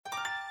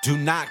Do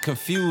not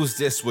confuse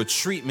this with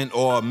treatment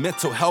or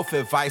mental health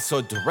advice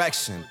or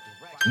direction.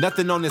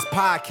 Nothing on this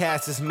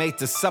podcast is made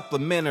to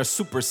supplement or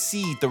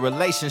supersede the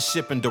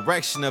relationship and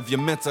direction of your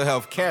mental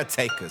health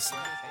caretakers.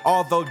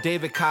 Although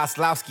David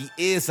Kozlowski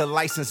is a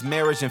licensed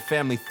marriage and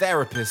family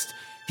therapist,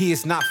 he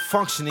is not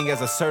functioning as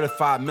a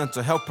certified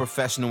mental health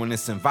professional in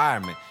this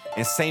environment.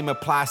 And same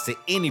applies to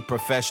any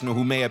professional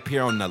who may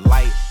appear on the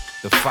Light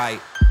the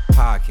Fight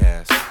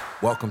podcast.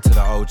 Welcome to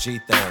the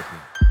OG Therapy.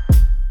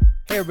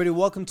 Hey everybody,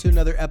 welcome to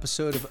another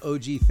episode of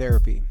OG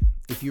Therapy.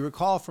 If you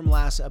recall from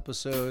last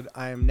episode,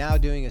 I am now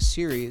doing a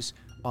series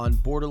on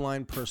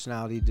borderline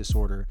personality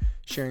disorder,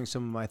 sharing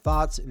some of my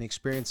thoughts and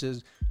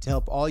experiences to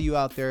help all you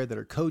out there that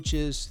are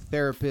coaches,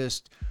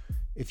 therapists,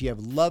 if you have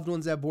loved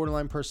ones that have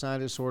borderline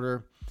personality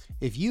disorder.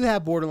 If you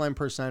have borderline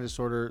personality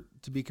disorder,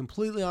 to be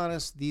completely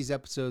honest, these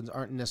episodes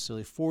aren't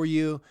necessarily for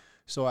you.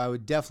 So I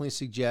would definitely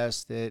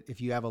suggest that if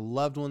you have a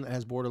loved one that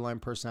has borderline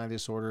personality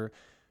disorder,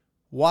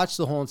 watch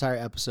the whole entire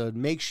episode.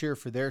 Make sure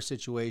for their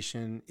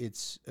situation,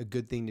 it's a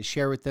good thing to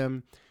share with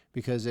them,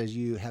 because as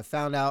you have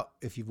found out,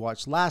 if you've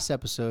watched last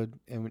episode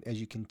and as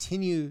you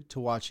continue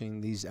to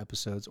watching these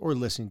episodes or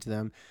listening to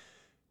them,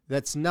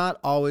 that's not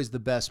always the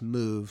best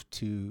move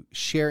to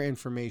share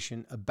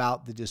information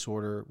about the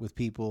disorder with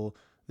people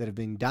that have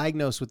been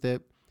diagnosed with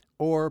it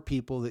or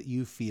people that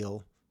you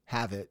feel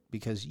have it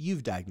because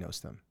you've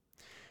diagnosed them.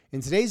 In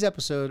today's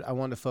episode, I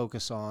want to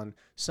focus on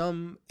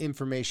some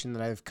information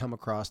that I've come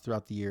across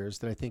throughout the years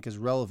that I think is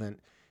relevant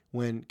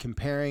when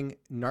comparing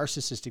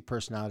narcissistic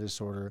personality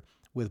disorder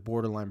with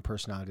borderline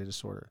personality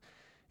disorder.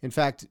 In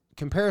fact,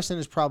 comparison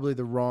is probably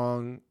the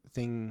wrong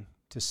thing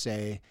to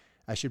say.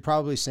 I should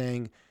probably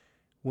saying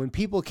when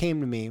people came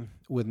to me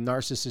with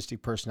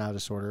narcissistic personality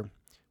disorder,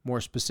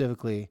 more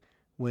specifically,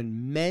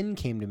 when men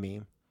came to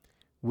me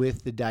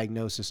with the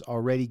diagnosis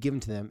already given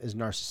to them as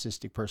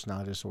narcissistic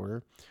personality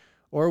disorder,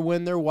 or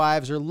when their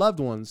wives or loved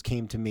ones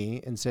came to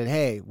me and said,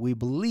 hey, we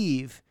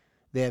believe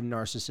they have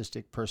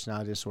narcissistic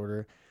personality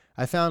disorder,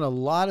 I found a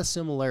lot of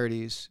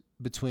similarities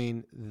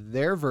between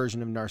their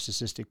version of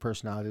narcissistic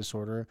personality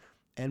disorder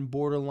and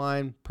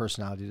borderline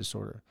personality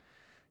disorder.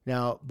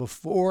 Now,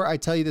 before I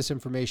tell you this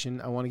information,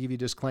 I want to give you a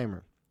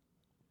disclaimer.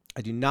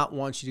 I do not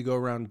want you to go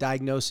around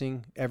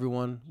diagnosing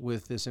everyone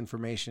with this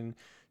information,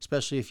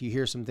 especially if you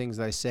hear some things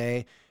that I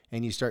say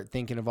and you start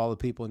thinking of all the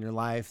people in your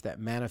life that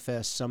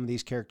manifest some of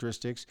these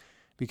characteristics,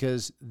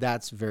 because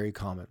that's very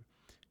common.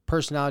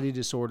 Personality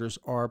disorders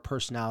are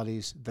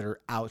personalities that are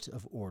out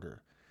of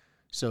order.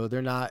 So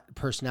they're not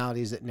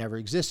personalities that never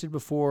existed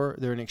before.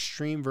 They're an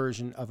extreme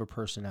version of a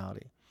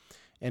personality.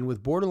 And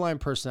with borderline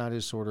personality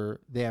disorder,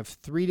 they have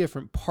three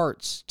different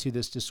parts to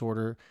this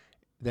disorder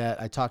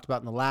that I talked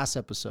about in the last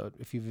episode.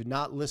 If you've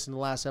not listened to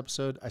the last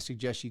episode, I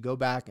suggest you go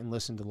back and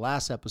listen to the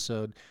last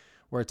episode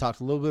where I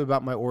talked a little bit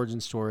about my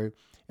origin story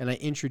and I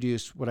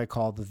introduced what I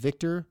call the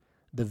victor,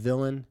 the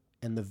villain,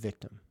 and the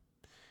victim.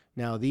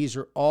 Now, these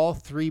are all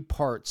three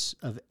parts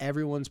of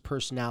everyone's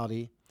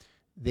personality.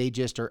 They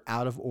just are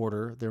out of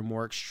order. They're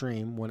more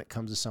extreme when it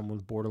comes to someone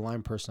with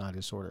borderline personality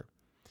disorder.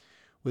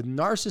 With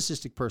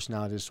narcissistic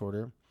personality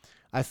disorder,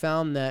 I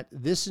found that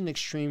this is an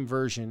extreme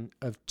version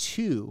of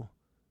two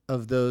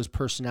of those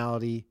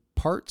personality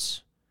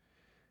parts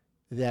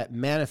that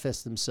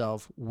manifest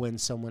themselves when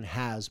someone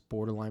has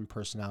borderline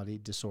personality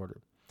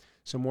disorder.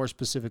 So more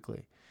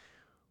specifically,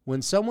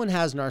 when someone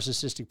has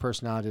narcissistic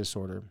personality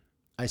disorder,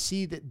 I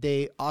see that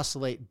they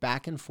oscillate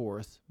back and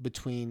forth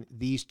between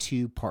these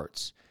two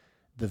parts,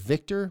 the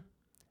victor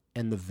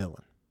and the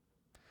villain.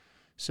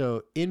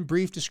 So in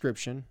brief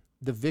description,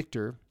 the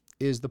victor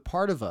is the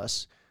part of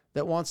us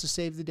that wants to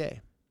save the day.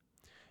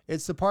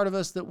 It's the part of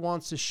us that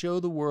wants to show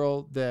the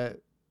world that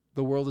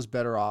the world is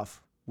better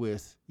off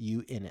with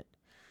you in it.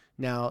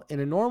 Now, in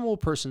a normal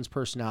person's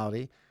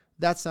personality,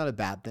 that's not a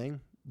bad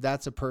thing.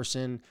 That's a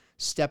person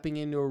stepping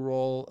into a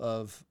role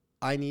of,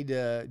 I need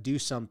to do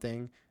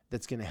something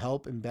that's going to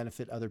help and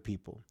benefit other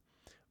people.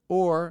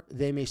 Or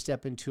they may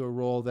step into a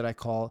role that I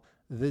call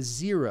the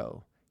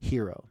zero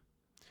hero.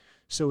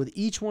 So with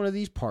each one of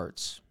these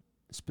parts,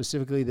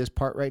 specifically this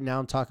part right now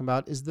I'm talking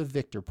about is the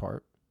victor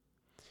part.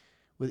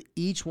 With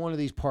each one of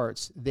these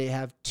parts, they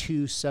have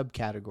two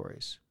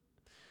subcategories.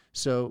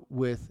 So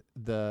with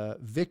the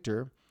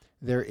victor,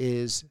 there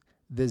is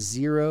the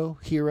zero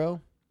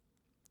hero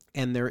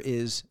and there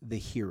is the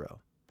hero.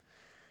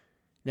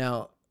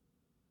 Now,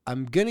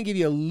 I'm going to give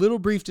you a little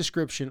brief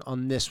description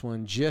on this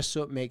one just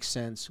so it makes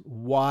sense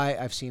why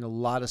I've seen a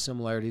lot of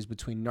similarities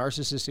between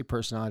narcissistic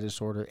personality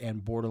disorder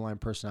and borderline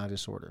personality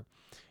disorder.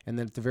 And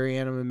then at the very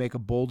end, I'm going to make a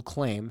bold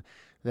claim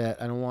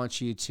that I don't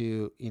want you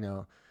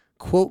to,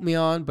 quote me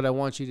on, but I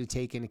want you to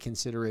take into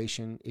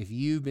consideration if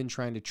you've been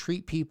trying to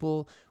treat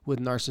people with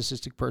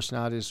narcissistic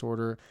personality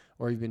disorder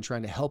or you've been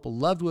trying to help a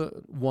loved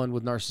one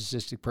with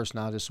narcissistic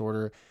personality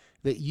disorder,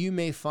 that you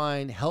may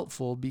find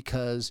helpful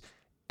because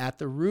at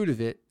the root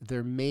of it,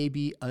 there may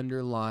be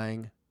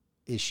underlying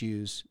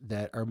issues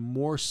that are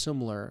more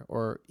similar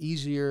or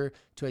easier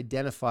to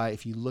identify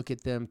if you look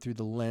at them through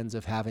the lens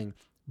of having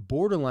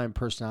borderline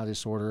personality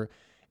disorder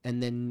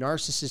And then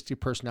narcissistic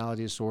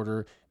personality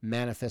disorder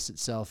manifests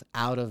itself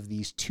out of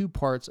these two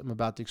parts I'm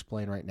about to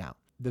explain right now.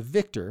 The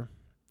victor,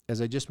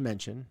 as I just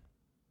mentioned,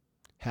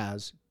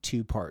 has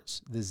two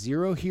parts, the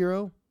zero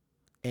hero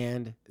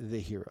and the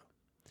hero.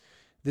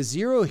 The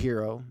zero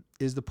hero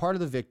is the part of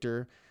the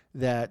victor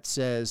that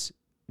says,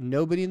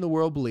 nobody in the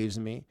world believes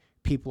in me.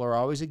 People are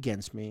always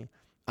against me.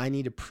 I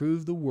need to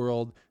prove the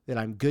world that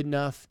I'm good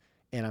enough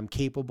and I'm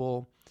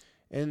capable.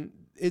 And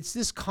it's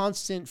this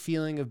constant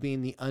feeling of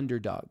being the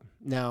underdog.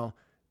 Now,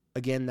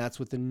 again, that's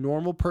with the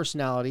normal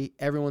personality.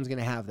 Everyone's going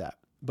to have that.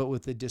 But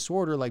with a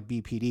disorder like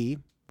BPD,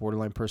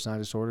 borderline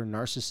personality disorder,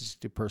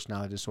 narcissistic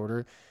personality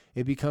disorder,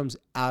 it becomes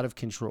out of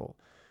control.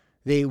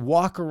 They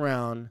walk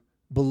around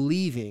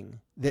believing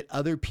that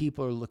other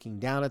people are looking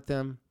down at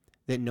them,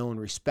 that no one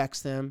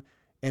respects them,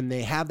 and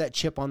they have that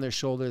chip on their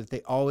shoulder that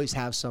they always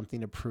have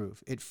something to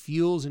prove. It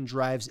fuels and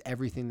drives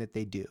everything that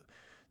they do.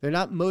 They're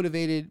not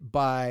motivated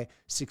by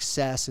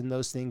success and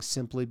those things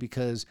simply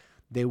because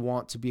they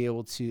want to be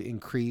able to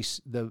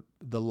increase the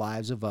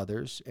lives of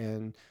others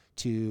and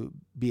to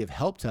be of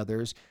help to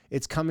others.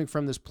 It's coming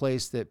from this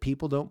place that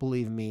people don't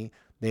believe me,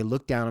 they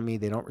look down on me,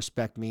 they don't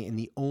respect me, and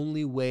the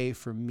only way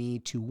for me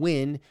to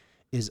win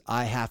is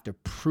I have to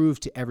prove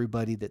to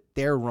everybody that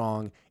they're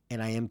wrong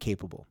and I am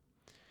capable.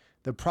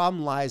 The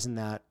problem lies in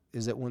that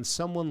is that when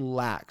someone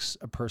lacks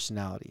a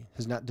personality,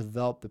 has not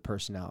developed the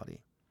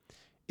personality,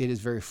 it is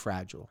very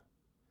fragile.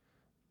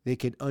 They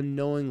could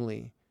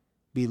unknowingly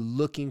be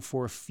looking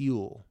for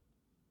fuel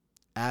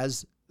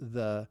as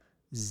the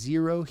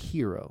zero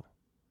hero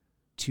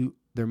to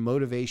their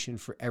motivation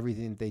for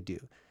everything that they do.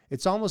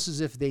 It's almost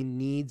as if they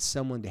need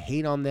someone to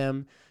hate on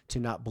them, to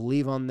not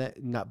believe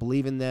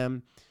in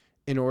them,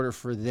 in order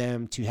for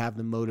them to have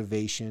the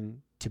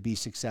motivation to be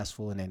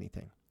successful in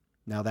anything.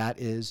 Now that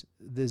is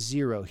the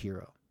zero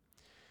hero.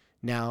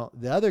 Now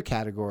the other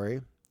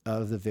category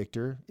of the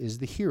victor is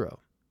the hero.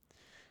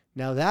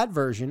 Now that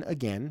version,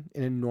 again,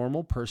 in a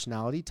normal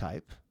personality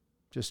type,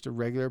 just a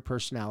regular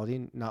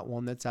personality, not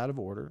one that's out of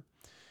order,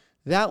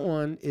 that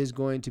one is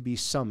going to be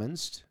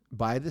summoned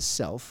by the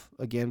self.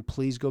 Again,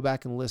 please go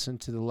back and listen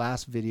to the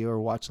last video or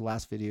watch the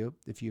last video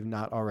if you've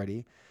not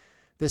already.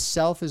 The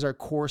self is our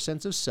core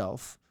sense of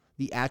self,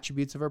 the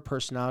attributes of our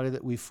personality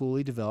that we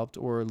fully developed,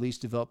 or at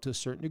least developed to a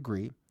certain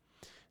degree,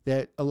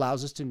 that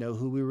allows us to know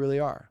who we really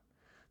are.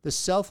 The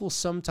self will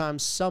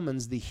sometimes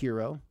summons the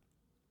hero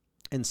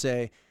and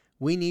say,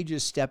 we need you to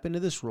step into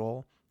this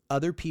role.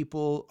 Other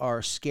people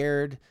are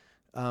scared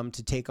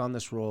to take on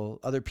this role.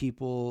 Other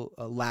people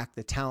lack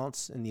the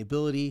talents and the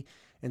ability.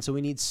 And so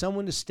we need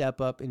someone to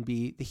step up and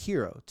be the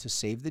hero, to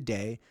save the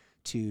day,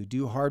 to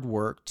do hard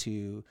work,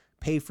 to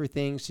pay for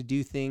things, to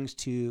do things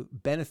to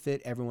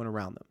benefit everyone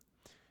around them.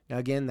 Now,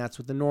 again, that's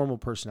with the normal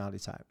personality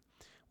type.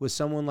 With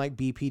someone like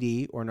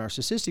BPD or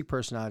narcissistic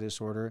personality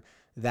disorder,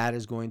 that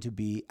is going to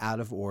be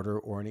out of order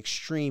or an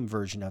extreme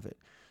version of it.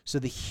 So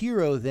the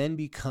hero then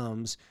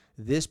becomes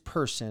this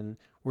person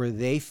where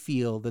they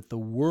feel that the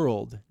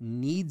world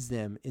needs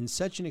them in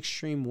such an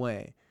extreme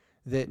way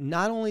that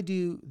not only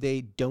do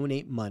they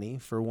donate money,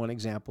 for one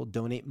example,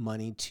 donate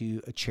money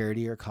to a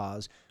charity or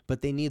cause,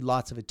 but they need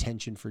lots of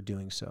attention for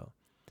doing so.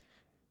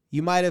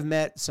 You might have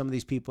met some of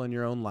these people in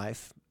your own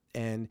life,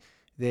 and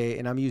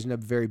I'm using a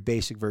very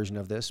basic version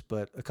of this,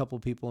 but a couple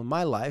of people in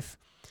my life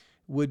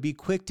would be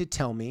quick to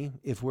tell me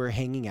if we're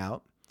hanging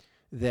out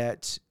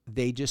that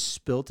they just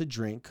spilt a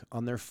drink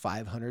on their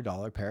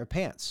 $500 pair of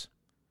pants,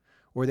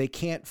 or they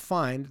can't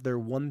find their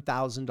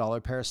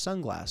 $1,000 pair of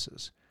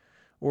sunglasses,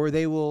 or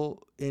they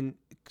will, as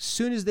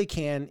soon as they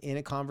can in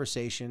a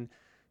conversation,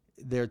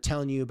 they're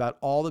telling you about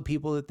all the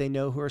people that they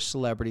know who are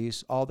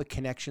celebrities, all the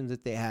connections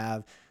that they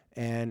have,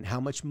 and how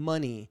much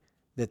money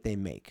that they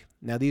make.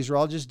 Now, these are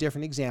all just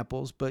different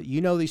examples, but you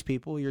know these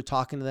people, you're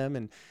talking to them,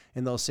 and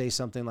they'll say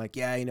something like,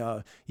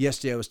 yeah,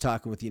 yesterday I was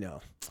talking with,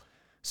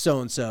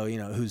 so-and-so,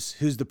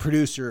 who's the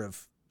producer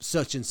of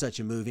such and such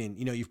a movie. And,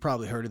 you've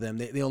probably heard of them.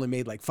 They only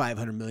made like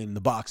 $500 million in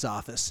the box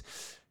office.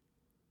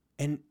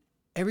 And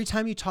every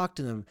time you talk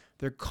to them,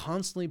 they're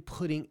constantly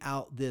putting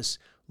out this,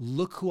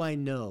 look who I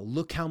know,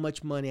 look how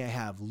much money I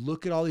have,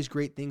 look at all these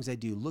great things I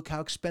do, look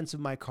how expensive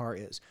my car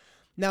is.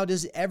 Now,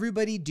 does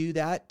everybody do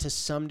that to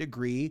some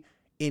degree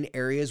in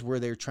areas where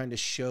they're trying to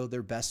show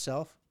their best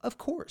self? Of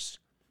course.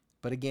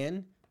 But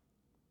again,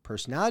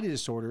 personality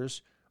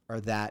disorders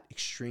are that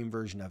extreme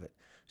version of it.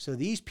 So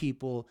these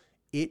people,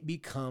 it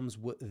becomes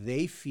what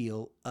they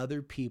feel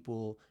other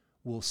people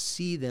will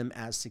see them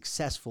as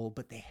successful,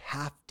 but they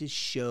have to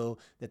show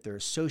that they're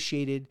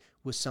associated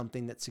with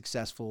something that's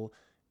successful,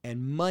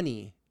 and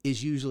money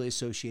is usually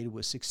associated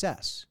with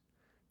success.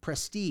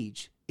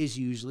 Prestige is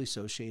usually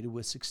associated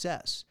with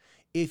success.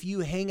 If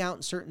you hang out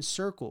in certain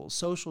circles,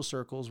 social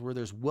circles where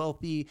there's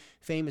wealthy,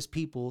 famous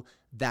people,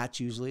 that's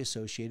usually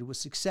associated with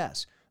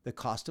success. The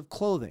cost of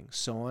clothing,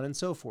 so on and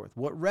so forth,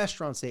 what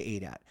restaurants they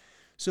ate at.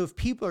 So if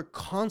people are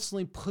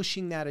constantly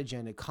pushing that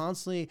agenda,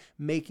 constantly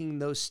making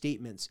those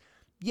statements,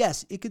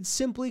 yes, it could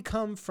simply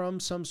come from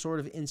some sort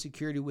of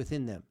insecurity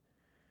within them.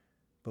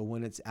 But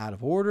when it's out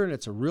of order and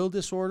it's a real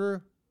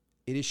disorder,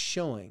 it is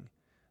showing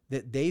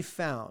that they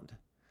found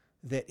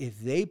that if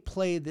they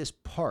play this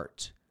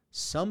part,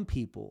 some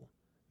people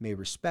may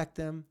respect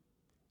them,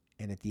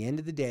 and at the end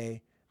of the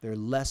day, they're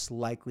less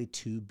likely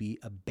to be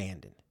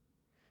abandoned.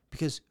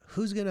 Because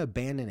who's going to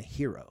abandon a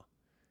hero?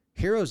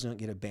 Heroes don't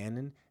get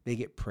abandoned, they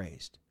get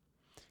praised.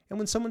 And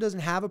when someone doesn't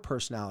have a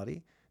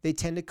personality, they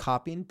tend to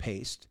copy and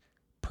paste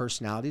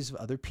personalities of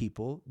other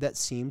people that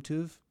seem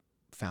to have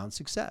found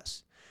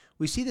success.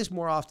 We see this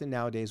more often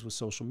nowadays with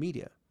social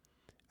media.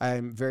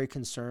 I'm very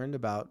concerned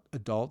about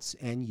adults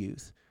and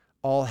youth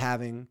all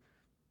having,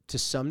 to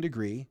some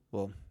degree,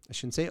 well, I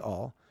shouldn't say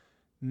all,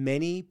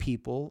 many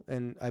people,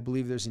 and I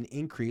believe there's an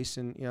increase,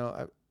 and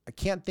I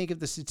can't think of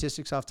the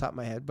statistics off the top of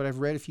my head, but I've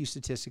read a few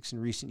statistics in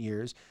recent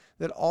years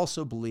that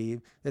also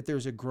believe that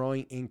there's a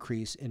growing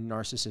increase in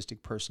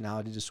narcissistic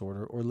personality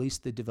disorder, or at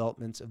least the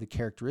developments of the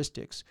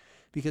characteristics,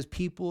 because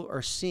people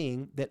are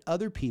seeing that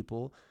other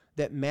people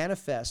that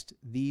manifest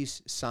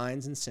these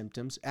signs and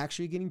symptoms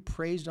actually getting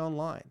praised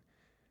online.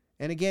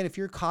 And again, if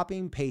you're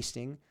copying and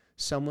pasting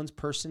someone's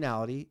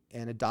personality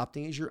and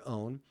adopting as your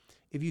own,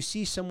 if you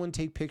see someone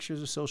take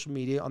pictures of social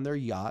media on their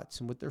yachts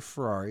and with their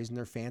Ferraris and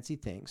their fancy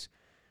things,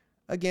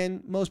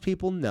 again, most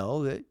people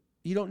know that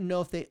you don't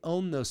know if they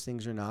own those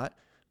things or not,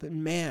 but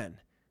man,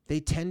 they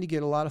tend to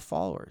get a lot of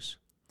followers.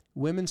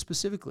 Women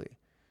specifically,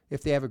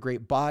 if they have a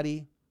great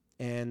body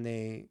and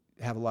they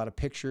have a lot of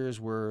pictures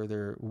where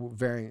they're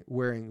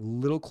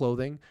wearing little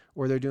clothing,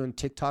 or they're doing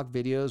TikTok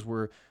videos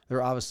where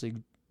they're obviously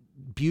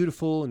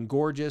beautiful and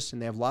gorgeous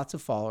and they have lots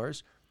of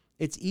followers,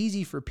 it's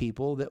easy for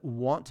people that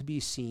want to be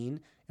seen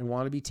and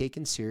want to be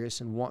taken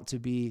serious and want to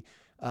be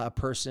a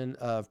person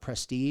of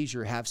prestige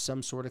or have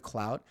some sort of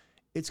clout.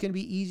 It's going to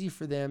be easy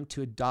for them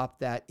to adopt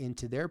that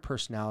into their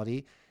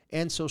personality.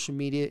 And social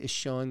media is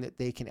showing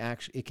that it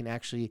can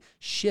actually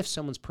shift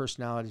someone's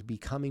personality to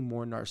becoming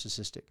more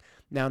narcissistic.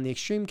 Now, in the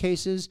extreme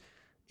cases,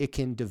 it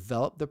can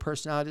develop the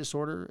personality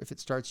disorder if it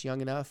starts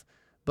young enough.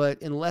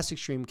 But in less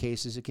extreme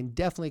cases, it can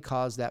definitely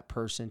cause that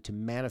person to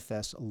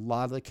manifest a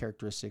lot of the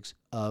characteristics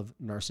of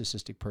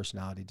narcissistic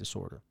personality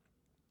disorder.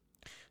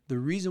 The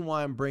reason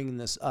why I'm bringing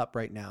this up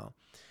right now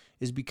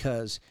is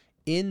because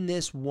in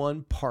this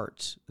one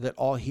part that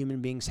all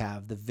human beings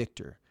have, the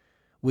victor,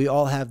 we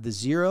all have the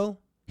zero,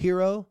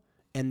 hero,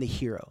 and the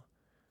hero.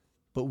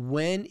 But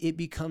when it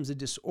becomes a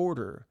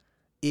disorder,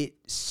 it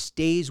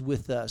stays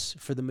with us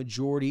for the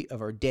majority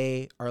of our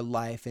day, our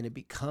life, and it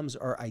becomes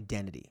our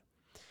identity.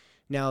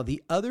 Now,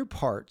 the other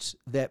part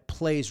that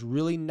plays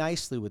really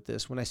nicely with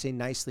this, when I say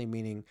nicely,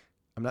 meaning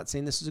I'm not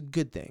saying this is a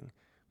good thing,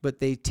 but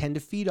they tend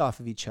to feed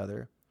off of each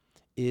other,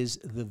 is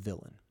the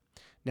villain.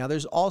 Now,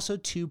 there's also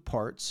two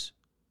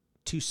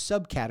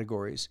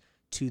subcategories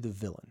to the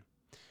villain.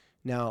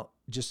 Now,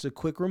 just a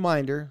quick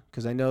reminder,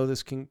 because I know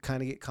this can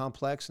kind of get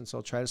complex, and so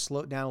I'll try to slow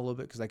it down a little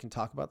bit because I can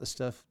talk about this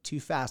stuff too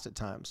fast at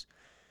times.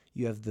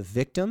 You have the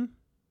victim,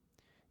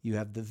 you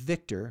have the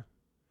victor,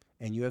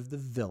 and you have the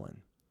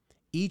villain.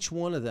 Each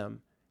one of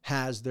them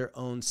has their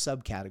own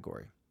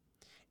subcategory.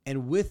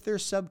 And with their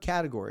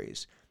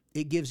subcategories,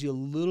 it gives you a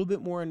little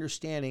bit more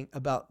understanding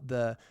about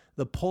the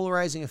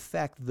polarizing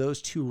effect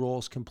those two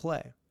roles can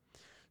play.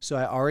 So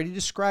I already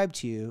described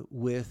to you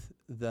with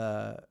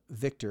the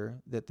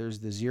victor that there's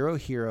the zero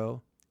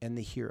hero and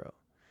the hero.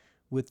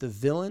 With the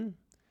villain,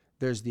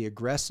 there's the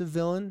aggressive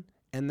villain,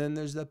 and then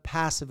there's the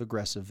passive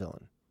aggressive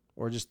villain,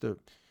 or just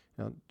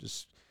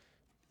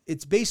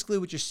it's basically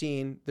what you're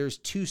seeing. There's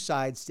two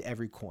sides to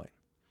every coin.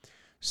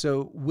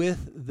 So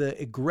with the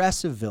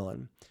aggressive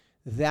villain,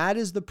 that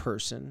is the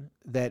person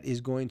that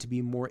is going to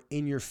be more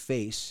in your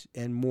face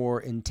and more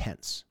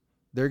intense.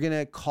 They're going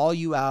to call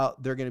you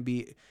out. They're going to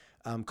be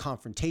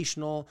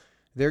confrontational.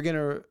 They're going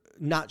to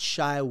not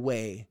shy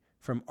away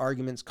from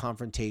arguments,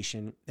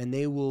 confrontation, and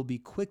they will be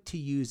quick to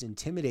use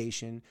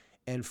intimidation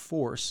and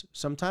force,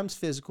 sometimes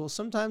physical,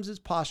 sometimes it's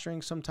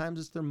posturing, sometimes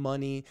it's their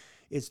money,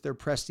 it's their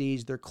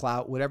prestige, their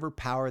clout, whatever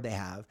power they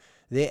have.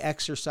 They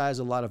exercise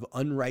a lot of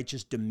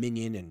unrighteous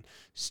dominion and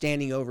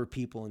standing over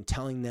people and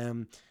telling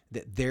them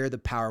that they're the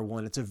power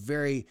one. It's a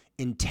very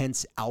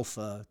intense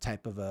alpha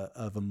type of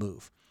a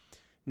move.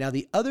 Now,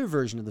 the other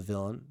version of the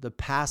villain, the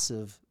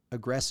passive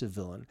aggressive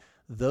villain,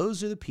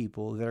 those are the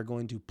people that are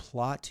going to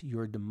plot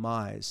your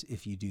demise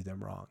if you do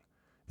them wrong.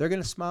 They're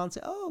going to smile and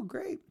say, "Oh,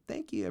 great,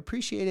 thank you,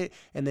 appreciate it."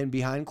 And then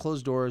behind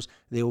closed doors,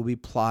 they will be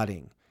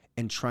plotting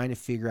and trying to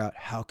figure out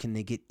how can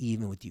they get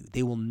even with you.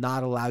 They will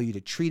not allow you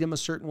to treat them a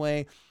certain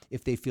way.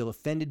 If they feel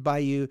offended by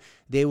you,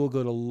 they will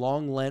go to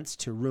long lengths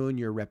to ruin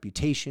your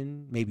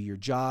reputation, maybe your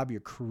job,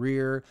 your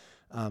career,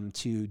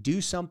 to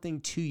do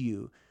something to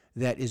you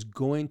that is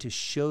going to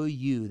show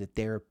you that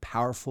they're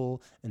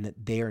powerful and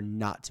that they are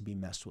not to be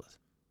messed with.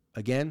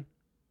 Again,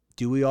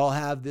 do we all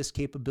have this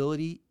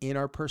capability in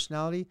our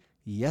personality?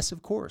 Yes,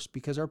 of course,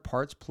 because our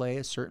parts play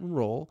a certain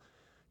role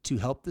to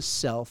help the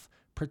self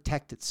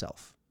protect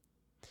itself.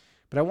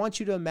 But I want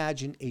you to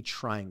imagine a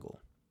triangle.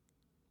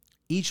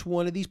 Each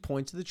one of these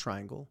points of the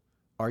triangle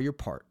are your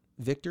part: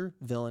 victor,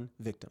 villain,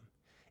 victim.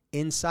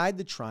 Inside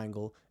the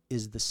triangle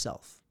is the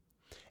self.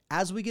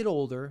 As we get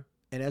older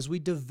and as we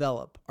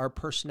develop our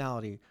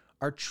personality,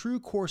 our true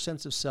core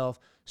sense of self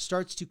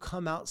starts to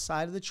come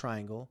outside of the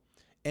triangle,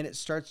 and it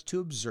starts to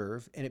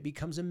observe, and it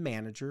becomes a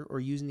manager, or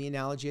using the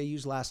analogy I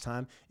used last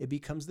time, it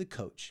becomes the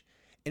coach.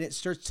 And it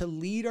starts to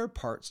lead our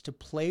parts to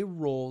play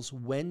roles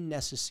when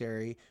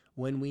necessary,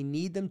 when we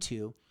need them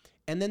to.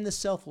 And then the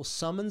self will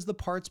summons the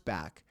parts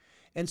back.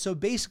 And so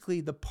basically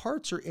the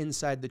parts are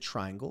inside the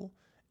triangle,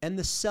 and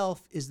the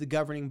self is the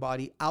governing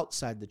body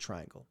outside the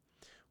triangle.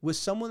 With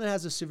someone that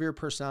has a severe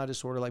personality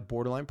disorder like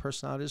borderline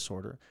personality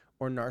disorder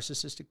or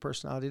narcissistic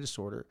personality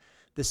disorder,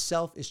 the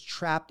self is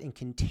trapped and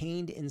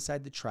contained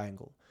inside the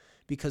triangle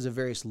because of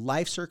various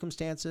life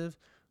circumstances,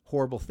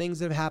 horrible things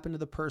that have happened to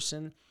the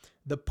person.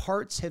 The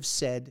parts have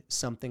said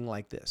something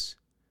like this: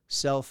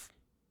 self,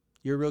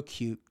 you're real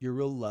cute, you're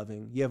real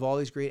loving, you have all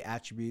these great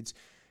attributes,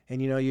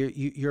 and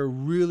you're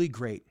really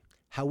great.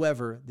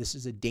 However, this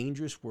is a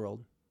dangerous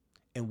world,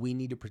 and we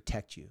need to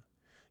protect you.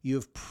 You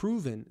have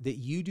proven that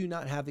you do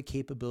not have the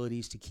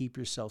capabilities to keep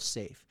yourself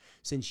safe.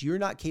 Since you're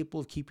not capable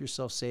of keeping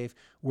yourself safe,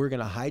 we're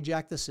going to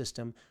hijack the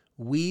system.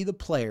 We, the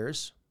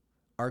players,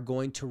 are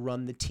going to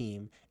run the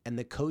team, and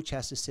the coach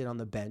has to sit on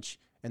the bench.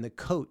 And the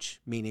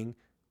coach, meaning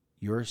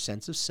your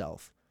sense of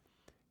self,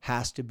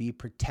 has to be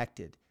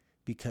protected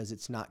because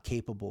it's not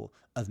capable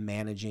of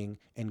managing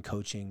and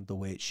coaching the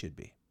way it should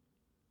be.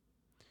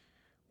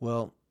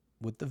 Well,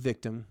 with the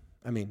villain,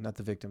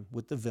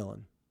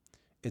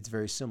 it's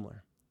very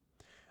similar.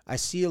 I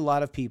see a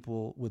lot of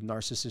people with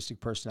narcissistic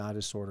personality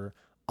disorder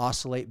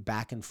oscillate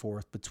back and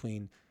forth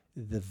between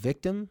the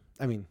villain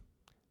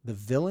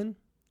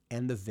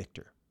and the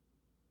victor.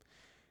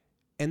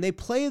 And they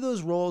play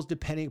those roles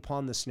depending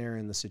upon the scenario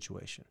and the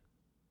situation.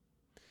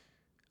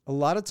 A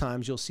lot of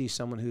times you'll see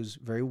someone who's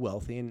very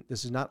wealthy, and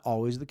this is not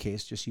always the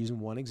case, just using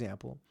one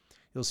example.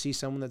 You'll see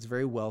someone that's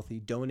very wealthy,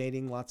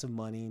 donating lots of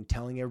money and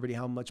telling everybody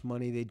how much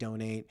money they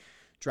donate,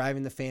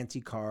 driving the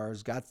fancy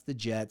cars, got the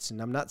jets.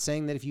 And I'm not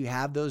saying that if you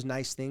have those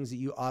nice things that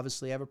you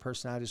obviously have a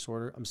personality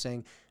disorder. I'm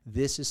saying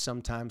this is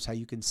sometimes how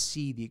you can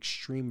see the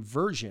extreme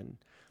version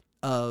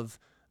of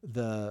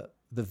the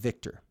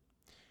victor.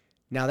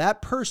 Now,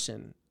 that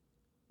person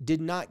did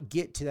not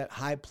get to that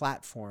high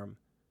platform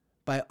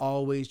by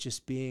always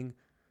just being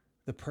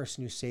the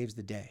person who saves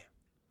the day.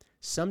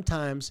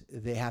 Sometimes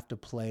they have to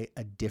play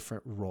a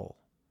different role,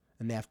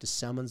 and they have to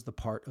summons the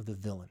part of the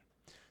villain.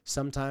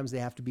 Sometimes they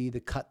have to be the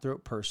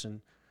cutthroat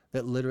person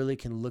that literally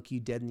can look you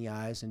dead in the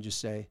eyes and just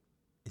say,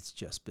 it's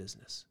just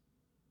business.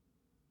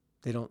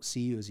 They don't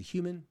see you as a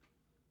human.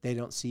 They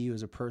don't see you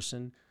as a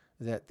person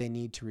that they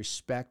need to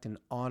respect and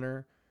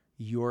honor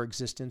your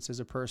existence as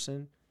a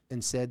person.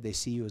 Instead, they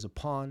see you as a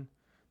pawn.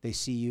 They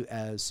see you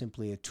as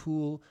simply a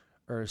tool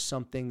or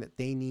something that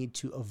they need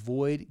to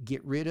avoid,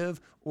 get rid of,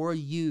 or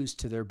use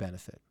to their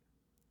benefit.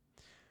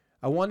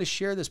 I want to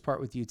share this part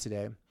with you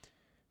today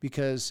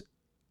because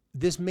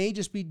this may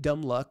just be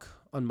dumb luck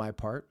on my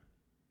part,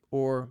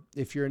 or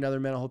if you're another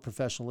mental health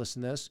professional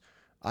listening to this,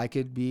 I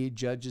could be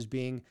judged as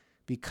being,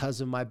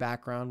 because of my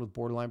background with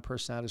borderline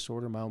personality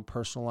disorder, my own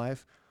personal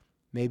life,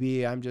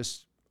 maybe I'm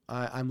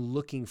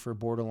looking for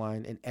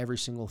borderline in every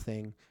single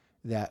thing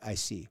that I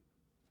see.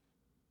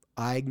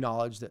 I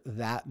acknowledge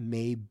that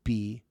may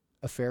be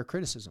a fair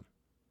criticism.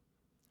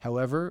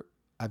 However,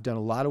 I've done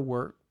a lot of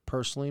work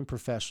personally and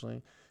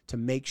professionally to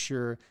make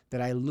sure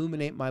that I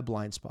illuminate my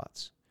blind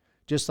spots.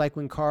 Just like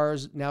when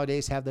cars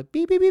nowadays have the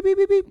beep, beep, beep, beep,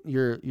 beep, beep,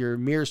 your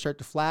mirrors start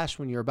to flash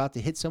when you're about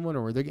to hit someone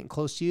or they're getting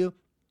close to you,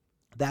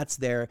 that's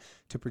there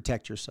to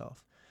protect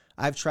yourself.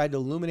 I've tried to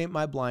illuminate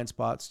my blind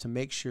spots to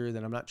make sure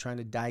that I'm not trying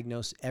to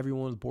diagnose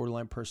everyone with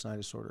borderline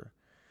personality disorder.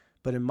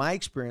 But in my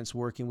experience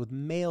working with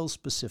males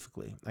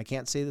specifically, I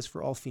can't say this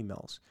for all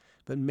females,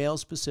 but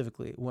males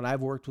specifically, when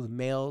I've worked with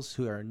males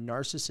who are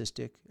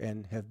narcissistic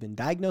and have been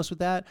diagnosed with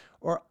that,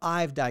 or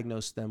I've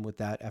diagnosed them with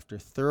that after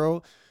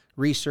thorough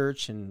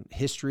research and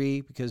history,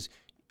 because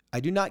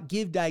I do not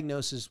give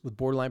diagnosis with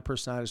borderline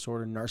personality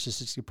disorder,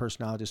 narcissistic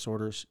personality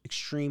disorders,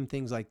 extreme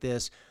things like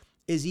this,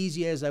 as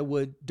easy as I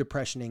would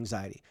depression,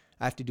 anxiety.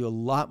 I have to do a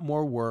lot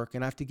more work,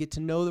 and I have to get to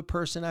know the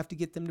person. I have to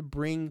get them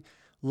to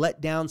let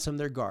down some of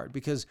their guard,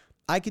 because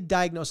I could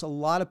diagnose a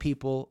lot of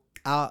people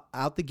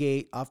out the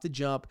gate, off the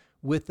jump,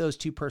 with those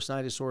two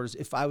personality disorders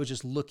if I was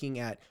just looking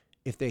at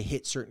if they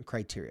hit certain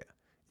criteria.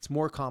 It's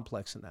more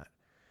complex than that.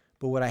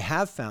 But what I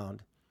have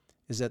found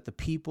is that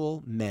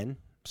the men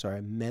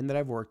that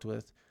I've worked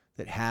with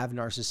that have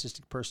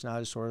narcissistic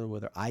personality disorder,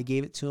 whether I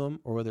gave it to them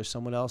or whether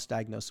someone else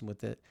diagnosed them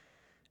with it,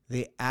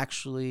 they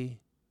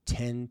actually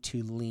tend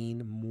to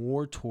lean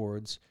more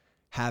towards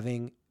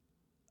having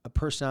a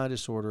personality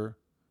disorder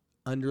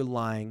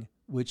underlying,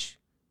 which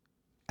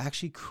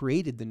actually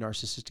created the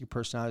narcissistic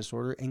personality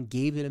disorder and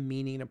gave it a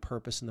meaning and a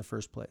purpose in the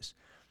first place.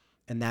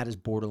 And that is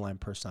borderline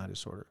personality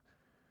disorder.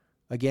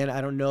 Again, I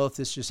don't know if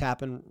this just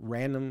happened,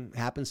 random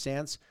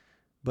happenstance,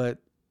 but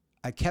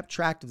I kept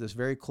track of this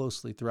very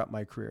closely throughout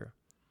my career.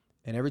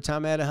 And every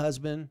time I had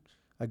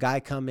a guy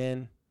come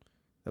in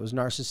that was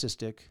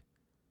narcissistic,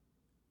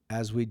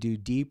 as we do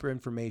deeper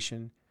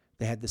information,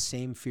 they had the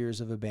same fears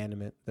of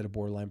abandonment that a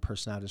borderline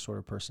personality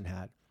disorder person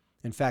had.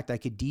 In fact, I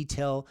could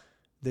detail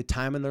the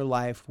time in their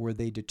life where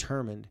they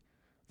determined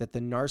that the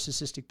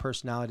narcissistic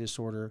personality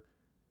disorder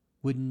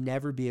would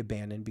never be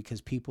abandoned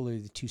because people are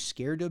either too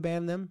scared to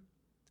abandon them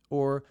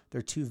or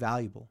they're too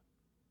valuable.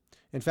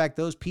 In fact,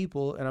 those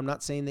people, and I'm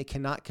not saying they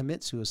cannot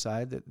commit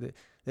suicide,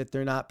 that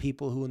they're not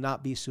people who will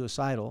not be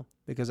suicidal,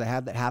 because I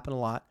had that happen a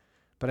lot,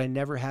 but I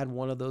never had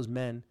one of those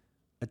men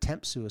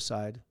attempt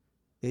suicide.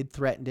 They'd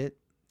threatened it.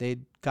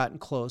 They'd gotten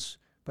close,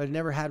 but I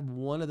never had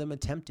one of them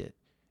attempt it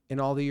in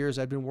all the years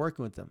I've been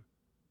working with them.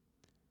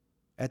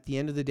 At the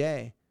end of the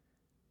day,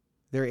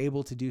 they're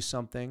able to do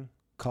something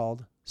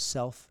called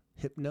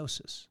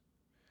self-hypnosis.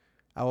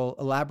 I will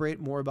elaborate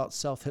more about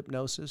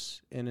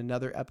self-hypnosis in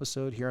another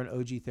episode here on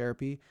OG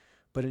Therapy,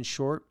 but in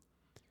short,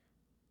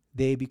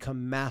 they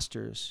become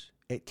masters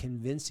at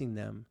convincing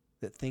them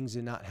that things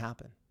did not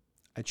happen.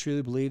 I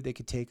truly believe they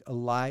could take a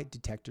lie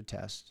detector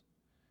test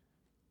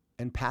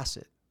and pass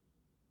it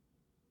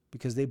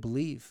because they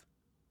believe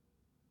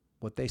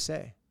what they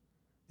say.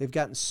 They've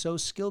gotten so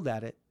skilled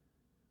at it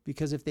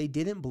because if they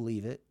didn't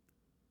believe it,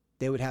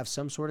 they would have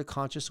some sort of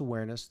conscious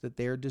awareness that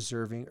they are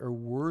deserving or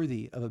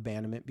worthy of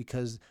abandonment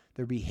because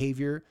their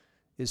behavior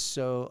is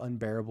so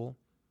unbearable,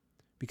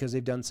 because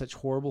they've done such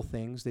horrible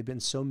things. They've been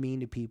so mean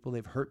to people.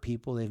 They've hurt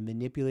people. They've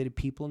manipulated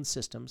people and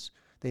systems.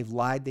 They've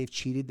lied. They've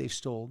cheated. They've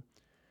stolen,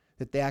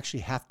 that they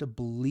actually have to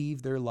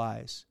believe their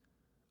lies.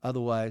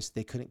 Otherwise,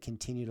 they couldn't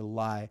continue to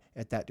lie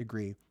at that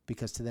degree,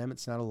 because to them,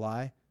 it's not a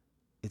lie.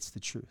 It's the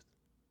truth.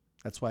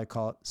 That's why I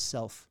call it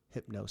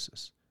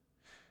self-hypnosis.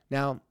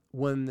 Now,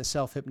 when the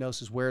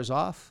self-hypnosis wears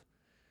off,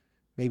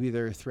 maybe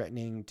they're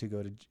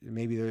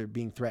maybe they're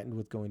being threatened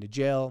with going to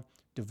jail,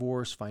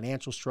 divorce,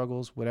 financial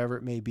struggles, whatever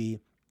it may be.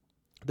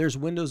 There's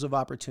windows of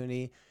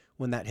opportunity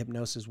when that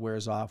hypnosis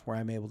wears off where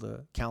I'm able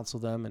to counsel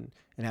them and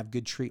have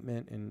good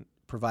treatment and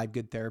provide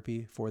good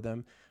therapy for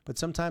them. But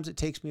sometimes it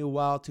takes me a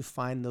while to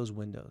find those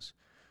windows.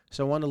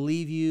 So I want to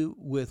leave you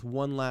with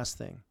one last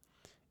thing.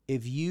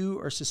 If you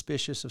are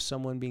suspicious of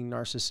someone being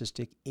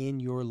narcissistic in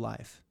your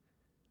life,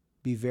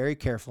 be very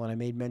careful, and I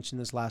made mention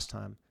this last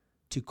time,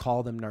 to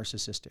call them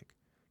narcissistic.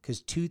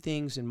 Because two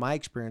things in my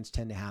experience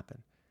tend to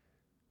happen.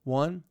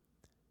 One,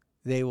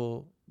 they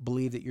will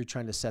believe that you're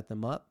trying to set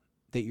them up,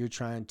 that you're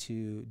trying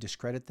to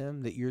discredit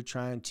them, that you're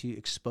trying to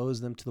expose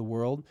them to the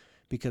world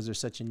because there's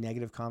such a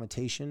negative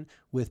connotation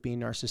with being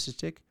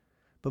narcissistic.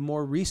 But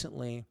more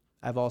recently,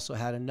 I've also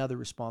had another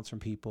response from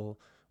people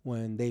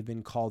when they've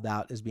been called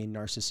out as being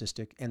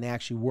narcissistic, and they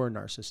actually were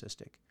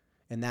narcissistic.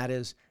 And that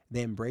is,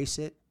 they embrace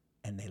it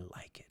and they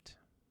like it.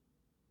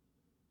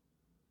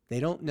 They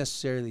don't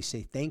necessarily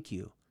say thank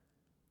you,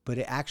 but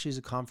it actually is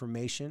a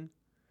confirmation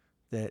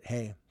that,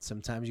 hey,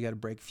 sometimes you got to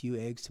break a few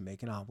eggs to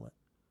make an omelet.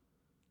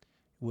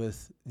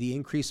 With the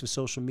increase of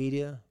social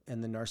media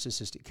and the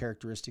narcissistic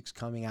characteristics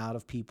coming out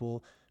of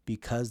people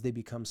because they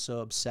become so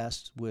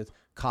obsessed with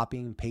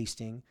copying and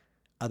pasting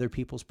other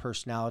people's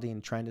personality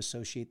and trying to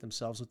associate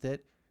themselves with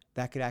it,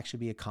 that could actually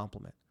be a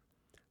compliment.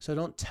 So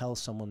don't tell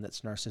someone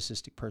that's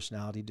narcissistic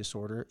personality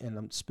disorder, and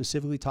I'm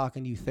specifically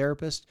talking to you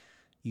therapists,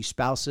 you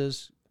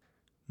spouses,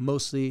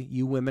 mostly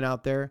you women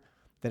out there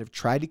that have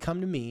tried to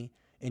come to me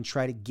and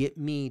try to get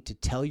me to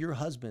tell your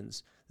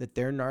husbands that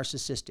they're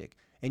narcissistic,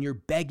 and you're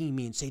begging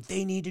me and say,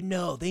 they need to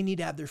know, they need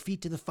to have their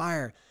feet to the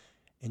fire.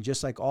 And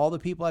just like all the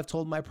people I've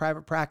told in my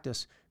private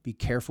practice, be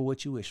careful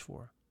what you wish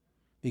for,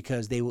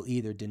 because they will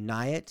either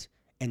deny it,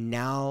 and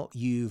now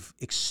you've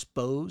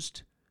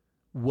exposed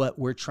what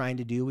we're trying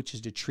to do, which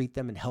is to treat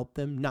them and help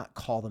them, not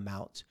call them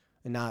out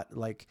and not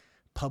like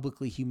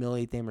publicly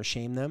humiliate them or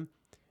shame them.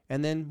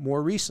 And then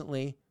more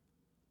recently,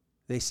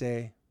 they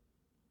say,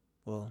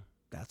 well,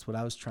 that's what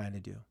I was trying to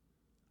do.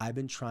 I've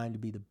been trying to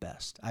be the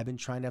best. I've been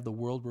trying to have the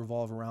world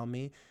revolve around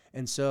me.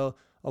 And so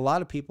a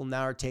lot of people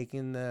now are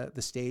taking the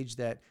stage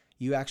that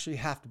you actually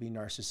have to be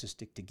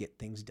narcissistic to get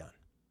things done.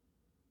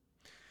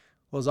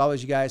 Well, as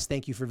always, you guys,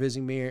 thank you for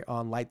visiting me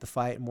on Light the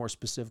Fight, and more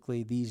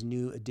specifically, these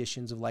new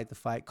editions of Light the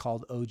Fight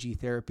called OG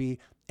Therapy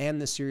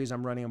and the series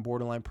I'm running on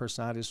borderline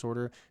personality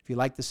disorder. If you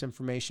like this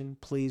information,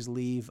 please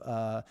leave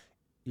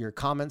your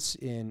comments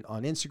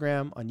on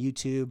Instagram, on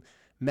YouTube,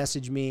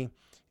 message me.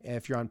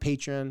 If you're on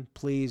Patreon,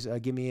 please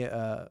give me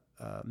a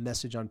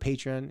message on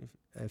Patreon.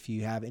 If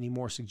you have any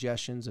more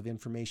suggestions of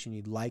information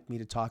you'd like me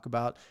to talk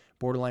about,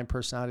 borderline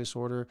personality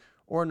disorder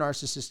or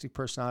narcissistic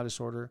personality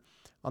disorder.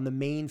 On the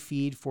main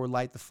feed for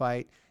Light the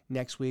Fight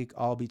next week,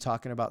 I'll be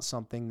talking about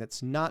something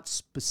that's not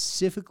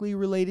specifically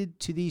related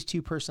to these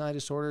two personality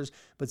disorders,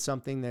 but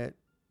something that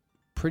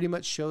pretty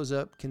much shows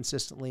up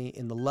consistently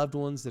in the loved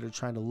ones that are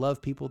trying to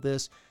love people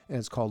this, and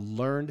it's called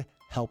learned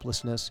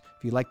helplessness.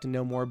 If you'd like to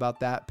know more about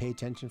that, pay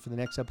attention for the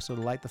next episode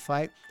of Light the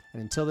Fight.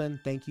 And until then,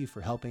 thank you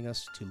for helping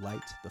us to light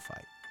the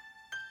fight.